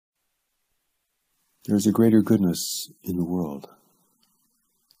There's a greater goodness in the world,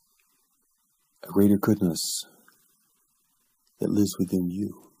 a greater goodness that lives within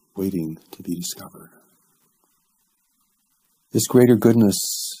you, waiting to be discovered. This greater goodness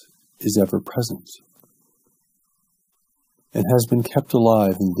is ever present and has been kept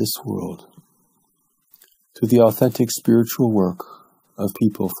alive in this world through the authentic spiritual work of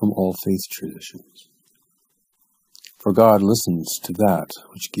people from all faith traditions. For God listens to that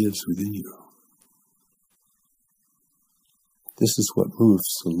which gives within you. This is what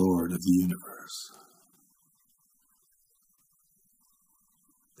moves the Lord of the universe.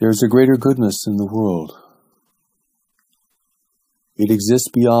 There is a greater goodness in the world. It exists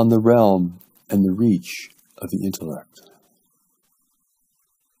beyond the realm and the reach of the intellect.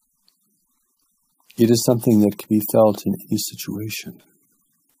 It is something that can be felt in any situation,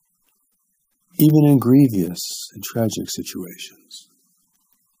 even in grievous and tragic situations.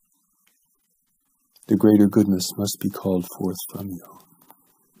 The greater goodness must be called forth from you.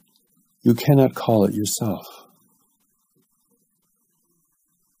 You cannot call it yourself,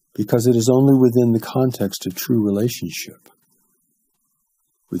 because it is only within the context of true relationship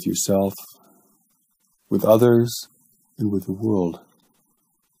with yourself, with others, and with the world,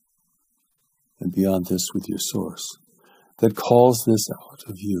 and beyond this with your source, that calls this out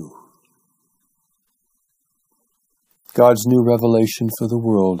of you. God's new revelation for the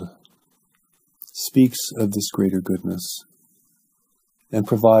world speaks of this greater goodness and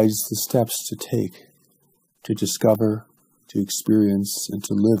provides the steps to take, to discover, to experience, and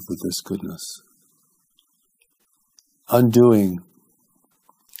to live with this goodness. Undoing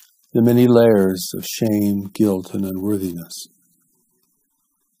the many layers of shame, guilt, and unworthiness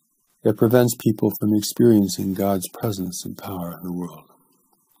that prevents people from experiencing God's presence and power in the world,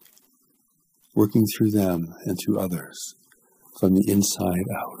 working through them and through others from the inside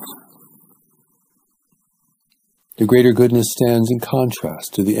out. The greater goodness stands in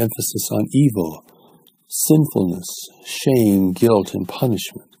contrast to the emphasis on evil, sinfulness, shame, guilt, and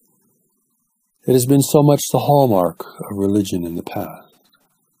punishment that has been so much the hallmark of religion in the past.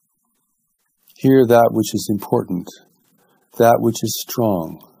 Here, that which is important, that which is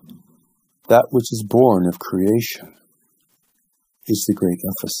strong, that which is born of creation, is the great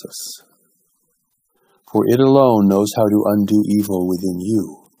emphasis. For it alone knows how to undo evil within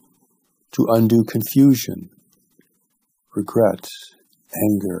you, to undo confusion, regret,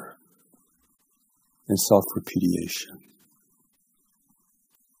 anger, and self-repudiation.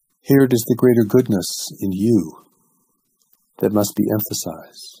 Here it is the greater goodness in you that must be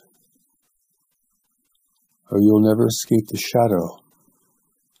emphasized, or you'll never escape the shadow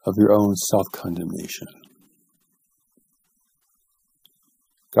of your own self-condemnation.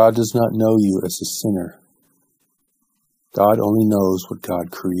 God does not know you as a sinner. God only knows what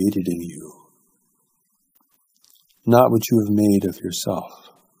God created in you, not what you have made of yourself.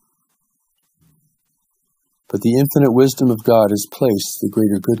 But the infinite wisdom of God has placed the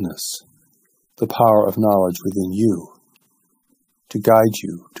greater goodness, the power of knowledge within you, to guide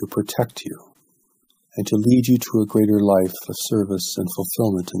you, to protect you, and to lead you to a greater life of service and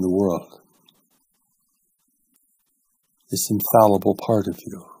fulfillment in the world. This infallible part of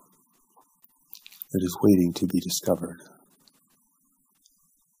you that is waiting to be discovered.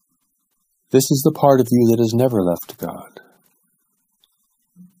 This is the part of you that has never left God,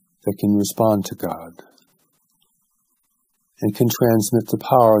 that can respond to God, and can transmit the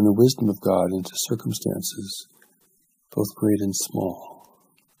power and the wisdom of God into circumstances, both great and small.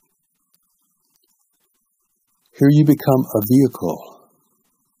 Here you become a vehicle.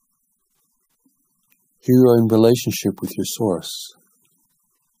 Here you are in relationship with your source,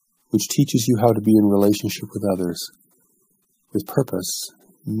 which teaches you how to be in relationship with others, with purpose,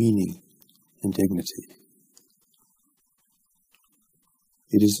 meaning, and dignity.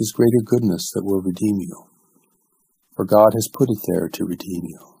 It is this greater goodness that will redeem you, for God has put it there to redeem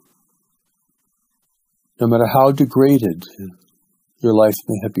you. No matter how degraded your life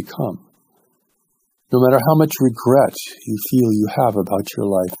may have become, no matter how much regret you feel you have about your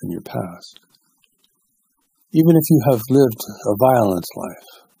life and your past, even if you have lived a violent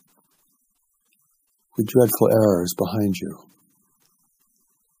life with dreadful errors behind you,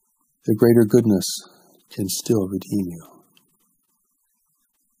 the greater goodness can still redeem you.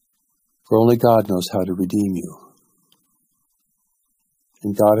 For only God knows how to redeem you.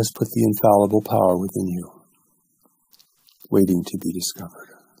 And God has put the infallible power within you, waiting to be discovered.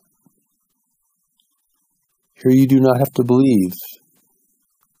 Here you do not have to believe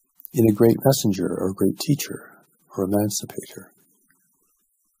in a great messenger or a great teacher or emancipator.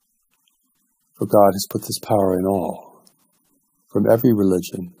 For God has put this power in all, from every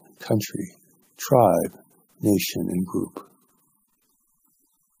religion, country, tribe, nation, and group.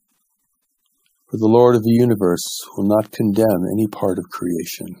 For the Lord of the universe will not condemn any part of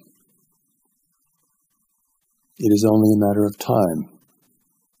creation. It is only a matter of time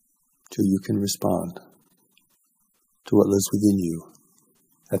till you can respond to what lives within you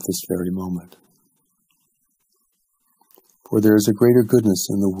at this very moment. For there is a greater goodness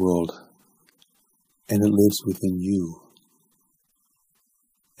in the world, and it lives within you,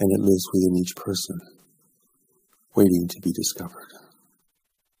 and it lives within each person, waiting to be discovered.